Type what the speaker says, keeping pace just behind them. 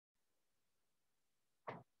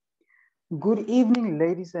Good evening,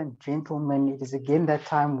 ladies and gentlemen. It is again that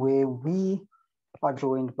time where we are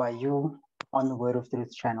joined by you on the Word of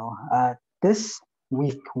Truth channel. This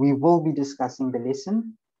week, we will be discussing the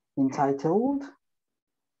lesson entitled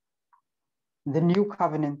The New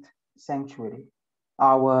Covenant Sanctuary.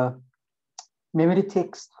 Our memory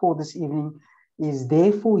text for this evening is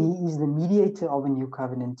Therefore, He is the mediator of a new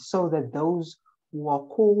covenant, so that those who are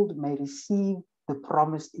called may receive the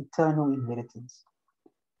promised eternal inheritance.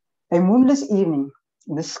 A moonless evening,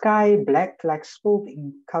 the sky black like spilled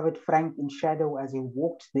ink covered Frank in shadow as he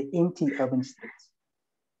walked the empty urban streets.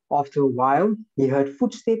 After a while, he heard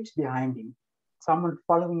footsteps behind him, someone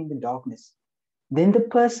following in the darkness. Then the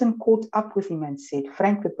person caught up with him and said,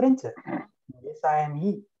 Frank the printer. Yes, I am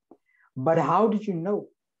he. But how did you know?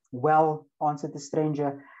 Well, answered the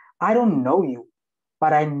stranger, I don't know you,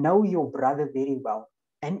 but I know your brother very well.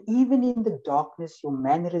 And even in the darkness, your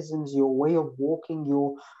mannerisms, your way of walking,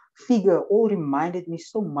 your figure all reminded me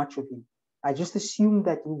so much of him. I just assumed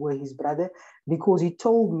that you were his brother because he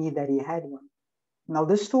told me that he had one. Now,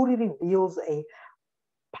 this story reveals a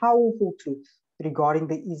powerful truth regarding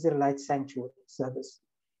the Israelite sanctuary service.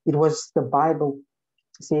 It was, the Bible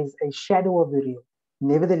says, a shadow of the real.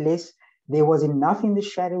 Nevertheless, there was enough in the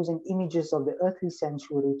shadows and images of the earthly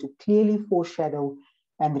sanctuary to clearly foreshadow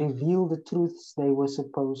and reveal the truths they were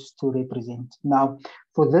supposed to represent. Now,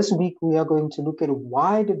 for this week, we are going to look at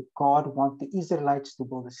why did God want the Israelites to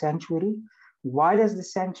build a sanctuary? Why does the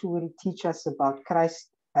sanctuary teach us about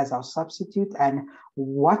Christ as our substitute? And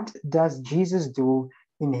what does Jesus do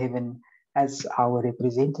in heaven as our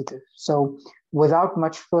representative? So, without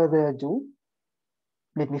much further ado,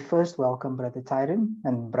 let me first welcome Brother Tyron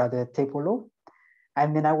and Brother Tepolo,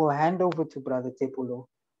 and then I will hand over to Brother Tepolo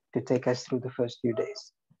to take us through the first few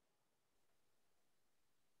days.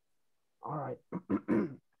 All right.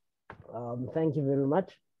 Thank you very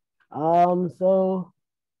much.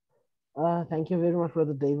 Thank you very much,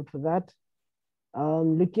 Brother David, for that. I'll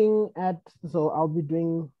be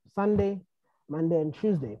doing Sunday, Monday, and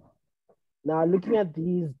Tuesday. Now, looking at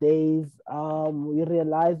these days, we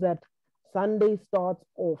realize that Sunday starts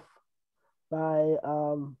off by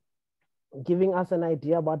giving us an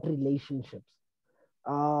idea about relationships,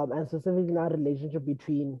 and specifically our relationship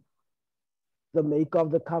between the maker of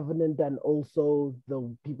the covenant and also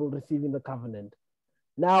the people receiving the covenant.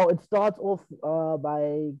 Now, it starts off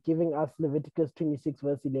by giving us Leviticus 26,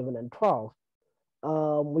 verse 11 and 12,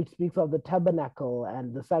 which speaks of the tabernacle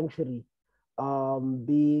and the sanctuary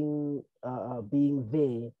being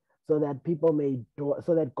there, so that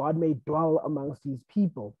so that God may dwell amongst His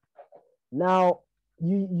people. Now,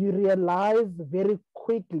 you realize very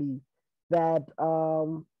quickly that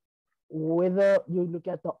whether you look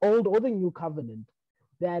at the old or the new covenant,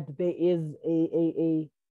 that there is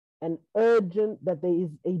an urgent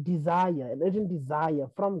desire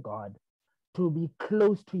from God to be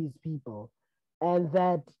close to His people, and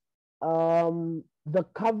that the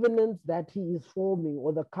covenant that He is forming,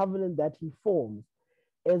 or the covenant that He forms,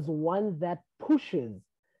 is one that pushes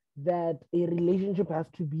that a relationship has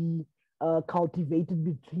to be cultivated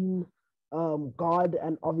between God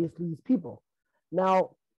and obviously His people.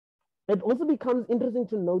 Now, it also becomes interesting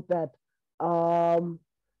to note that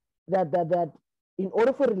that in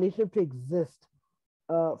order for a relationship to exist,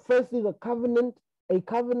 firstly, a covenant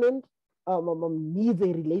needs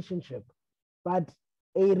a relationship, but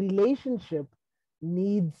a relationship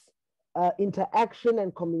needs interaction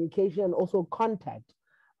and communication, and also contact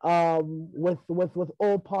with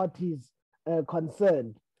all parties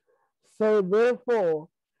concerned. So therefore,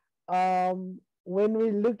 when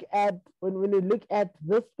we look at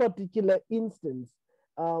this particular instance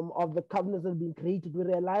of the covenants that have been created, we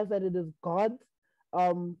realize that it is God's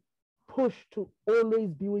push to always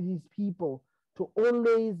be with His people, to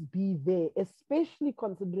always be there, especially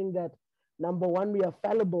considering that, number one, we are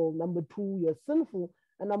fallible, number two, we are sinful,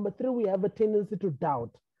 and number three, we have a tendency to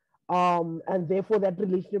doubt, and therefore that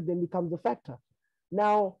relationship then becomes a factor.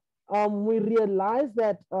 Now, we realize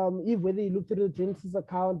that if whether you look through the Genesis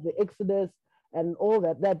account, the Exodus, and all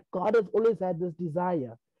that God has always had this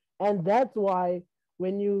desire. And that's why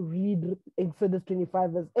when you read Exodus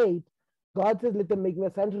 25, verse 8, God says, let them make me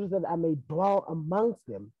a sanctuary that I may dwell amongst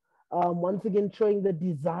them. Once again, showing the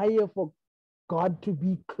desire for God to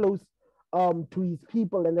be close to His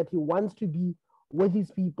people, and that He wants to be with His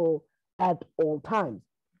people at all times.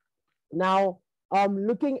 Now,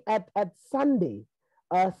 looking at Monday,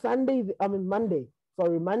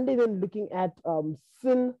 then looking at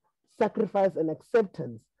sin, sacrifice, and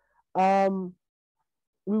acceptance,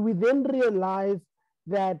 we then realize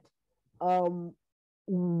that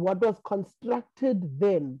what was constructed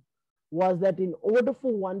then was that in order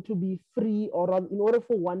for one to be free, or in order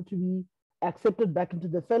for one to be accepted back into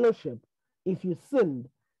the fellowship, if you sinned,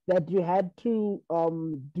 that you had to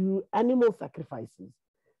do animal sacrifices.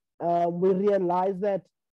 We realize that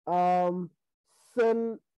um,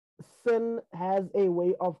 sin sin has a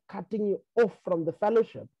way of cutting you off from the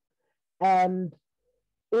fellowship, and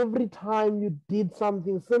every time you did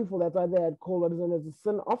something sinful, that's why they had called what is known as a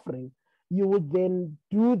sin offering. You would then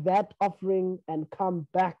do that offering and come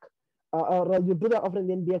back, or you do that offering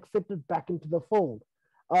and then be accepted back into the fold.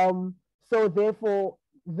 Um, so therefore,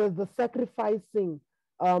 the sacrificing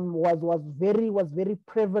was very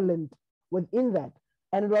prevalent within that,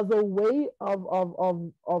 and it was a way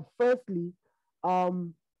of firstly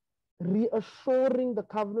um, reassuring the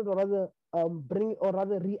covenant, or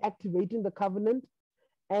rather reactivating the covenant,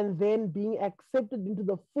 and then being accepted into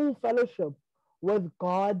the full fellowship with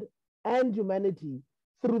God and humanity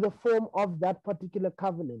through the form of that particular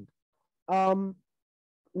covenant. Um,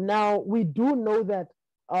 Now we do know that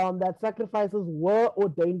that sacrifices were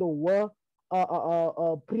ordained, or were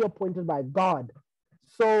pre-appointed by God.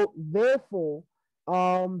 So therefore,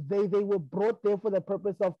 they were brought there for the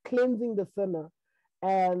purpose of cleansing the sinner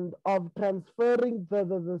and of transferring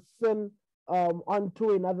the sin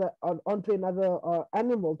onto another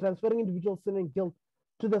animal, transferring individual sin and guilt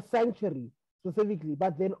to the sanctuary specifically,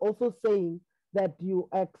 but then also saying that you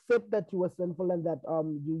accept that you were sinful, and that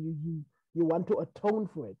you want to atone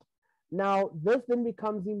for it. Now, this then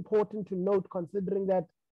becomes important to note, considering that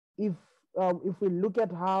if we look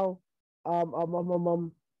at um, um, um, um,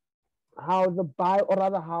 um, how the Bible, or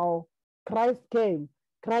rather how Christ came,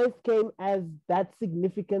 Christ came as that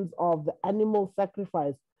significance of the animal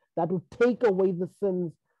sacrifice that would take away the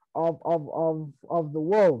sins of the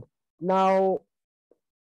world. Now,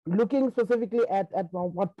 looking specifically at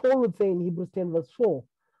what Paul would say in Hebrews 10, verse 4,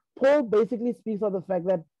 Paul basically speaks of the fact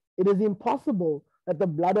that it is impossible that the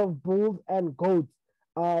blood of bulls and goats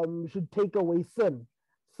should take away sin.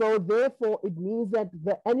 So therefore, it means that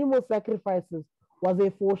the animal sacrifices was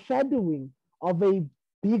a foreshadowing of a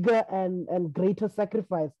bigger and greater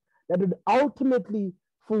sacrifice that would ultimately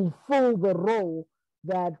fulfill the role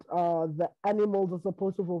that the animals are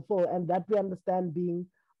supposed to fulfill, and that we understand being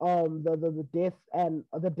the death and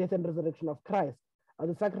resurrection of Christ,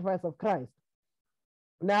 the sacrifice of Christ.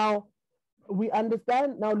 Now, we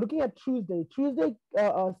understand, now looking at Tuesday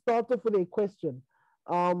starts off with a question,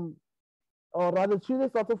 or rather Tuesday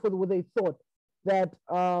starts off with a thought that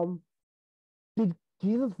did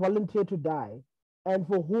Jesus volunteer to die, and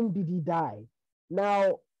for whom did he die?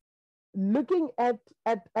 Now, looking at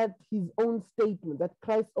his own statement, at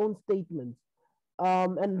Christ's own statements,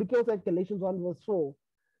 and looking also at Galatians 1 verse 4,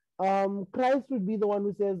 Christ would be the one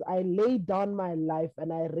who says, I lay down my life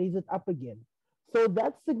and I raise it up again. So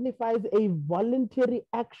that signifies a voluntary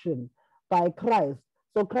action by Christ.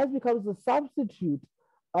 So Christ becomes the substitute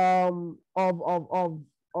of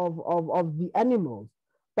the animals,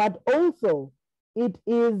 but also it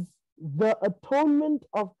is the atonement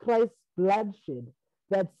of Christ's bloodshed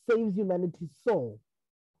that saves humanity's soul.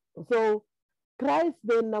 So Christ,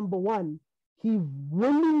 then, number one, he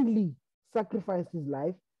willingly sacrificed his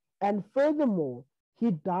life, and furthermore,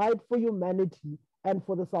 he died for humanity and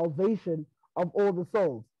for the salvation of all the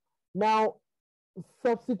souls. Now,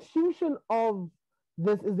 substitution of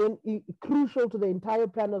this is then crucial to the entire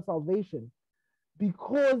plan of salvation,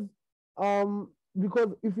 because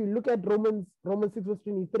if you look at Romans 6 verse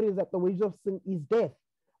 23, is that the wage of sin is death,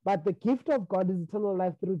 but the gift of God is eternal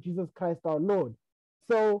life through Jesus Christ our Lord.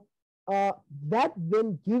 So that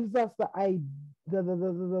then gives us the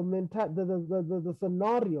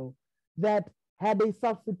scenario that had a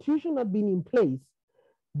substitution not been in place,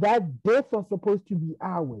 that death was supposed to be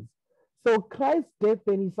ours. So Christ's death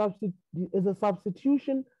then is a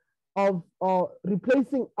substitution of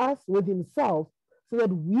replacing us with himself, so that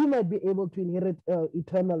we might be able to inherit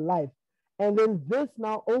eternal life. And then this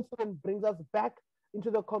now also brings us back into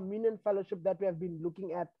the communion fellowship that we have been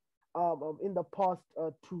looking at in the past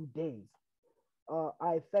 2 days.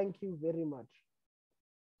 I thank you very much.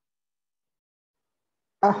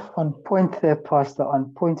 On point there, Pastor.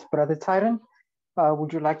 On point, Brother Tyron.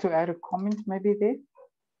 Would you like to add a comment maybe there?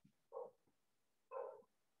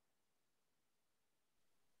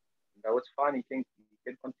 No, it's fine. You can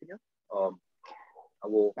continue. I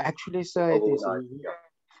will. Actually, sir,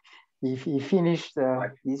 he finished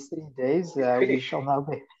these 3 days.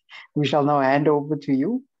 We shall now hand over to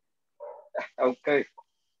you. Okay.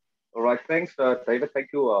 All right. Thanks, David. Thank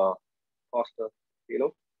you, Pastor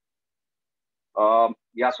Philo.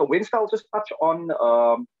 Yeah. So Wednesday, I'll just touch on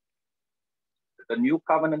the new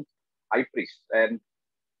covenant high priest, and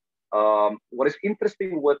what is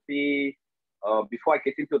interesting with the, before I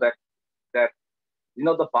get into that, that,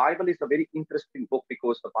 the Bible is a very interesting book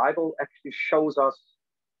because the Bible actually shows us,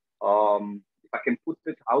 if I can put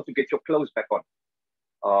it, how to get your clothes back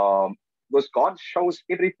on. Because God shows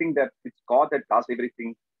everything, that it's God that does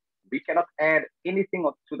everything. We cannot add anything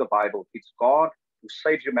to the Bible. It's God who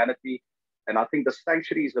saves humanity. And I think the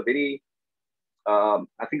sanctuary is a very,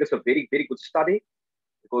 I think it's a very, very good study,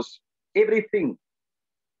 because everything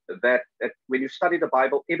that when you study the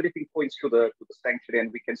Bible, everything points to the sanctuary,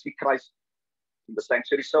 and we can see Christ in the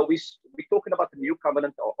sanctuary. So we're talking about the new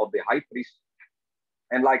covenant of the high priest.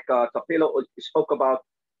 And like Tapelo spoke about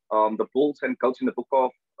the bulls and goats in the book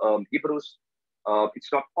of Hebrews,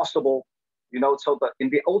 it's not possible, so that in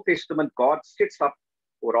the Old Testament, God sets up,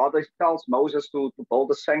 or rather he tells Moses to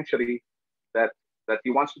build a sanctuary that he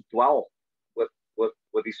wants to dwell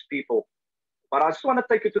with his people. But I just want to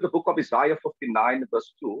take you to the book of Isaiah 59,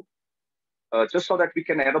 verse 2, just so that we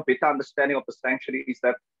can have a better understanding of the sanctuary. Is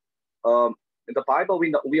that in the Bible,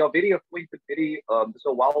 we are very acquainted, there's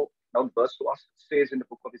a well-known verse to us. It says in the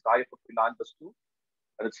book of Isaiah 59, verse 2,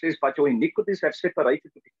 and it says, "But your iniquities have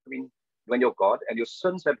separated between you and your God, and your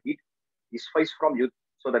sins have hid his face from you,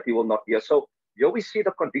 so that he will not hear." So here we see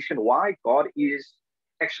the condition why God is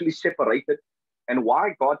actually separated, and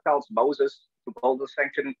why God tells Moses to build the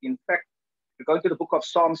sanctuary. In fact, we're going to the book of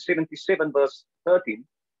Psalm 77, verse 13,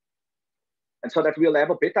 and so that we'll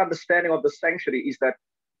have a better understanding of the sanctuary, is that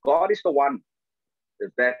God is the one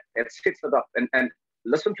that sets it up. And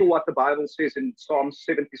listen to what the Bible says in Psalm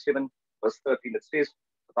 77, verse 13. It says,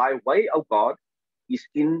 "Thy way, O God, is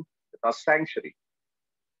in the sanctuary.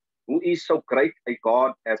 Who is so great a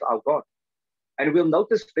God as our God?" And we'll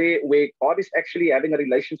notice there where God is actually having a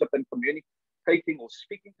relationship and communicating or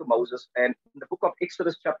speaking to Moses. And in the book of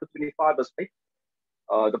Exodus, chapter 25, verse 8,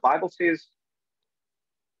 the Bible says,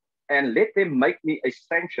 "And let them make me a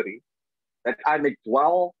sanctuary, that I may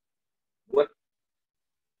dwell with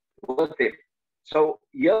them." So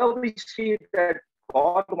here we see that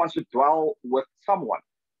God wants to dwell with someone.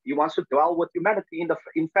 He wants to dwell with humanity.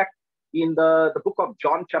 In fact, in the book of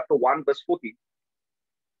John, chapter 1, verse 14,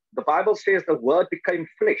 the Bible says the Word became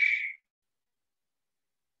flesh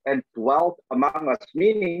and dwelt among us,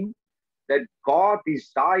 meaning that God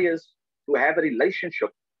desires to have a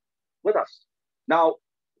relationship with us. Now,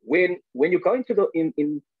 when you go into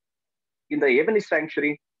in the heavenly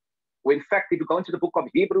sanctuary, or in fact, if you go into the book of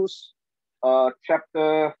Hebrews,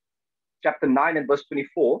 chapter 9 and verse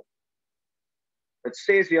 24, it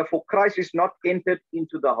says here, "For Christ is not entered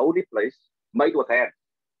into the holy place made with hands,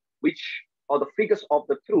 which are the figures of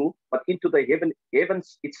the true, but into the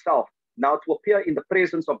heavens itself, now to appear in the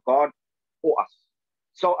presence of God for us."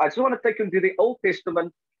 So I just want to take you into the Old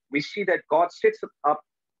Testament. We see that God sets up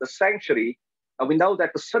the sanctuary, and we know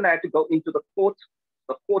that the sinner had to go into the court.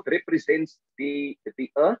 The court represents the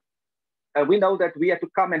earth. And we know that we have to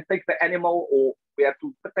come and take the animal, or we have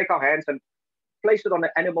to take our hands and place it on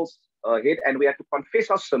the animal's head, and we have to confess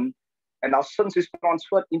our sin, and our sins is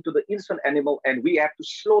transferred into the innocent animal, and we have to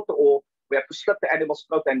slaughter, or we have to slit the animal's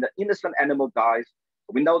throat, and the innocent animal dies.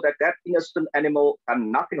 We know that innocent animal done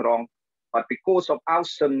nothing wrong, but because of our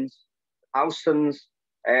sins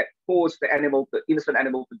caused the innocent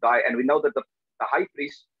animal to die. And we know that the high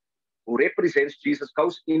priest, who represents Jesus,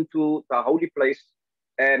 goes into the holy place.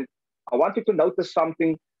 And I want you to notice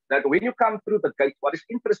something, that when you come through the gate, what is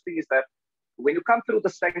interesting is that when you come through the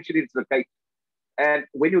sanctuary, it's the gate. And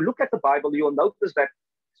when you look at the Bible, you'll notice that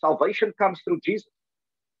salvation comes through Jesus.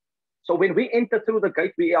 So when we enter through the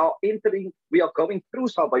gate, we are going through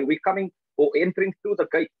salvation. We're coming or entering through the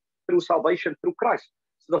gate, through salvation, through Christ.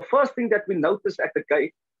 So the first thing that we notice at the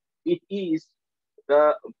gate, it is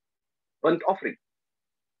the burnt offering.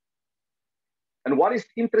 And what is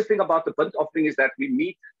interesting about the burnt offering is that we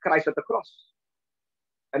meet Christ at the cross.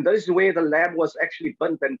 And this is where the lamb was actually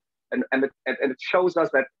burnt, and it shows us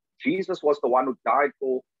that Jesus was the one who died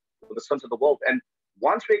for the sins of the world. And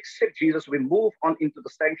once we accept Jesus, we move on into the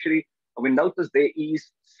sanctuary, and we notice there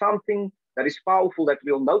is something that is powerful that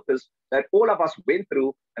we'll notice that all of us went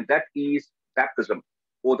through, and that is baptism,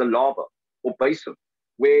 or the laver, or basin,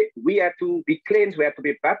 where we had to be cleansed, we had to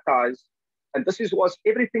be baptized. And this was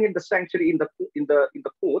everything in the sanctuary, in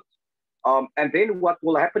the court. And then what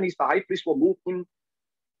will happen is the high priest will move in.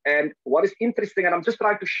 And what is interesting, and I'm just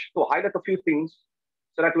trying to highlight a few things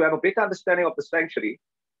so that we have a better understanding of the sanctuary,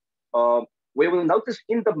 where we'll notice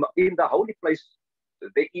in the holy place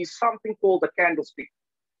there is something called the candlestick.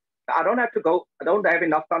 Now, I don't have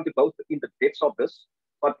enough time to go in the depths of this,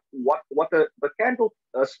 but what the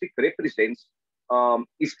candlestick represents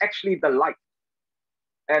is actually the light.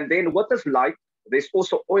 And then what is light? there's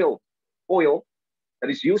also oil that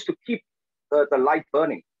is used to keep the light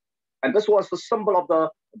burning. And this was the symbol of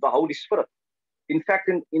the Holy Spirit. In fact,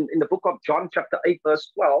 in the book of John, chapter 8,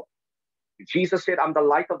 verse 12, Jesus said, I'm the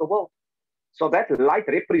light of the world. So that light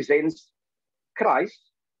represents Christ,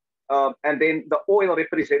 and then the oil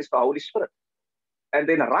represents the Holy Spirit. And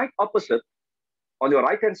then right opposite, on your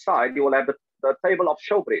right-hand side, you will have the table of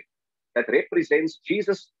showbread that represents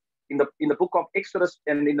Jesus. In the book of Exodus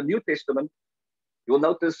and in the New Testament, you will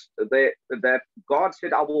notice that God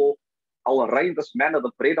said, I will rain this manna,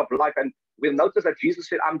 the bread of life. And we'll notice that Jesus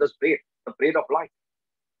said, I'm this bread, the bread of life.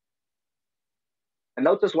 And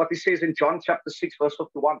notice what he says in John chapter 6, verse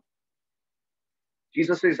 51.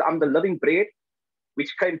 Jesus says, I'm the living bread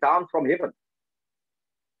which came down from heaven.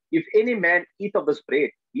 If any man eat of this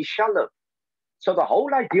bread, he shall live. So the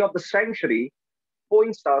whole idea of the sanctuary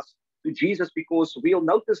points us to Jesus, because we'll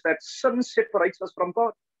notice that sin separates us from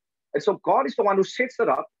God. And so God is the one who sets it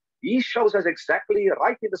up. He shows us exactly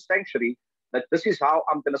right in the sanctuary that this is how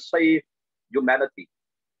I'm going to save humanity.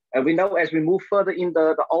 And we know as we move further in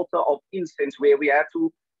the altar of incense, where we have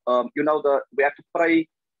to, we have to pray,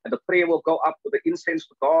 and the prayer will go up with the incense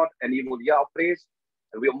to God, and He will hear our prayers.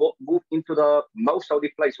 And we'll move into the most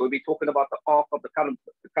holy place, where we're talking about the Ark of the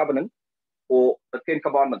Covenant, or the Ten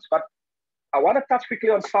Commandments. But I want to touch quickly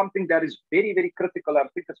on something that is very, very critical. I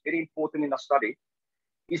think it's very important in our study,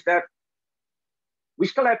 is that we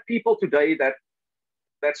still have people today that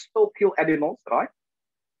still kill animals, right?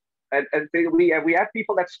 And we have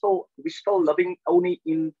people that we're still living only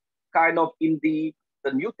in the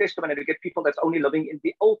New Testament, and we get people that's only living in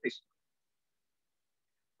the Old Testament.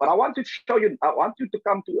 But I want to show you, I want you to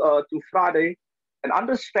come to Friday and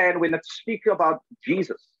understand when it's speaking about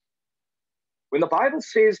Jesus. When the Bible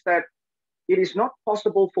says that it is not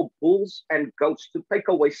possible for bulls and goats to take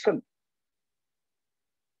away sin,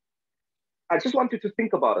 I just want you to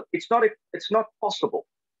think about it. It's not possible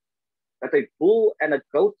that a bull and a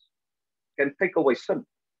goat can take away sin.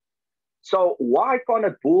 So why can't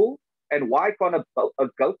a bull and why can't a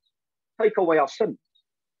goat take away our sins?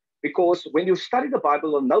 Because when you study the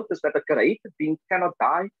Bible, you'll notice that a created being cannot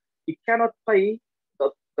die. It cannot pay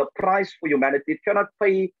the price for humanity. It cannot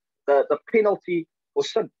pay the penalty for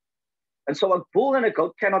sin. And so a bull and a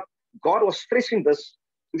goat cannot. God was stressing this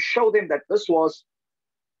to show them that this was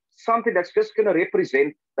something that's just going to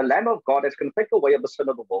represent the Lamb of God that's going to take away the sin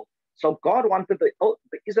of the world. So God wanted the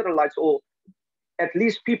Israelites, or at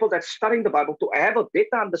least people that studying the Bible, to have a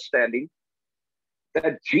better understanding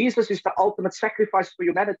that Jesus is the ultimate sacrifice for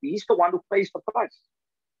humanity. He's the one who pays the price.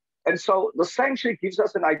 And so the sanctuary gives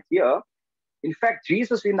us an idea. In fact,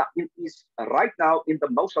 Jesus is right now in the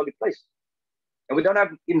most holy place. And we don't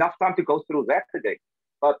have enough time to go through that today.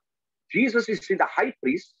 But Jesus is in the high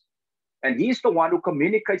priest, and he's the one who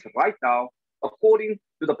communicates right now according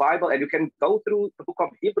to the Bible. And you can go through the book of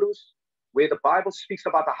Hebrews, where the Bible speaks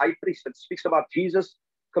about the high priest. It speaks about Jesus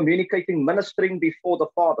communicating, ministering before the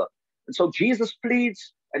Father. And so Jesus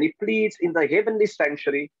pleads, and he pleads in the heavenly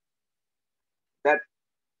sanctuary that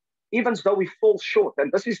even though we fall short,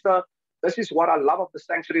 and this is what I love of the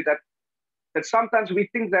sanctuary, that sometimes we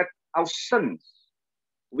think that our sins,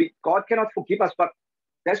 God cannot forgive us, but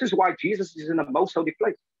this is why Jesus is in the most holy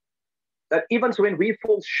place. That even when we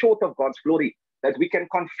fall short of God's glory, that we can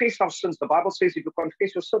confess our sins. The Bible says if you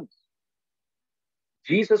confess your sins,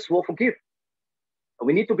 Jesus will forgive.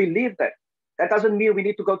 We need to believe that. That doesn't mean we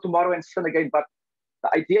need to go tomorrow and sin again, but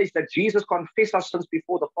the idea is that Jesus confessed our sins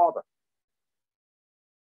before the Father.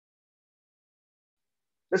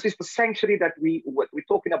 This is the sanctuary that we're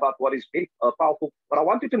talking about, what is very powerful. But I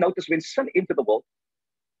want you to notice when sin entered the world,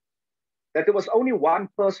 that there was only one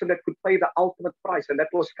person that could pay the ultimate price, and that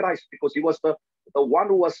was Christ, because he was the one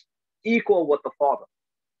who was equal with the Father.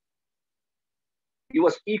 He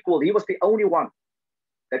was equal. He was the only one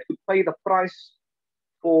that could pay the price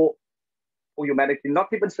for humanity. Not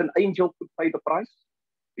even an angel could pay the price,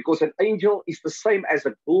 because an angel is the same as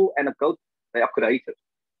a bull and a goat. They are created.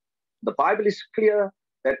 The Bible is clear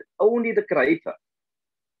that only the Creator,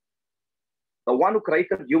 the one who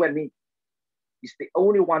created you and me, is the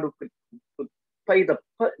only one who could pay the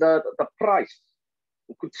price,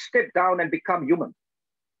 who could step down and become human.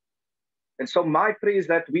 And so my prayer is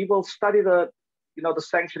that we will study the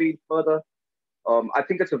sanctuary further. I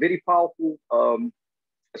think it's a very powerful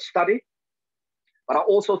study. But I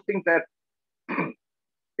also think that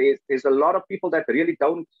there's a lot of people that really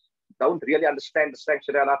don't really understand the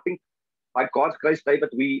sanctuary. And I think by God's grace, David,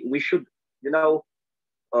 we should,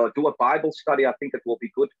 do a Bible study. I think it will be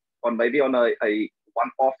good on maybe on a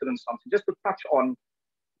one afternoon something, just to touch on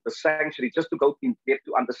the sanctuary, just to go in depth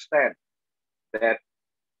to understand that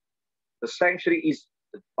the sanctuary is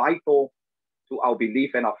vital to our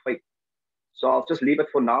belief and our faith. So I'll just leave it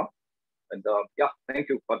for now. And yeah, thank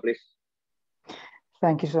you. God bless.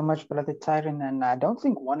 Thank you so much, Brother Tyron. And I don't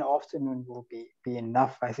think one afternoon will be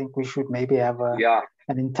enough. I think we should maybe have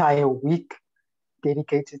an entire week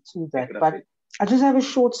dedicated to that. Definitely. But I just have a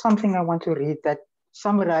short something I want to read that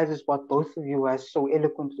summarizes what both of you have so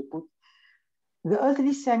eloquently put. The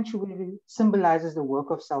earthly sanctuary symbolizes the work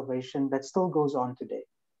of salvation that still goes on today.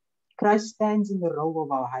 Christ stands in the role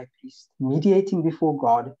of our high priest, mediating before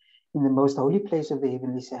God in the most holy place of the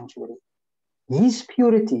heavenly sanctuary. His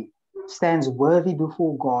purity stands worthy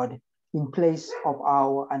before God in place of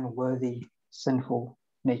our unworthy, sinful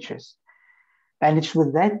natures. And it's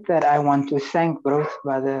with that that I want to thank both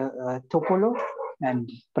Brother Topolo and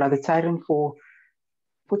Brother Tyron for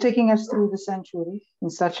taking us through the sanctuary in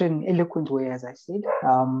such an eloquent way, as I said.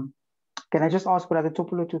 Can I just ask Brother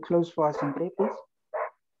Topolo to close for us in prayer, please?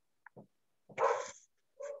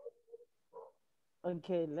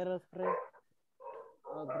 Okay, let us pray.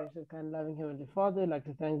 Our gracious, kind, loving Heavenly Father, I'd like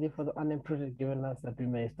to thank Thee for the unimpressive given us that we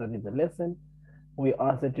may study the lesson. We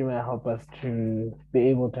ask that You may help us to be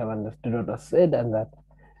able to have understood what was said, and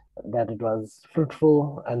that it was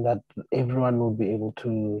fruitful, and that everyone will be able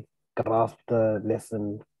to grasp the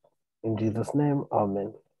lesson. In Jesus' name,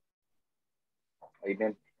 amen.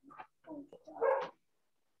 Amen.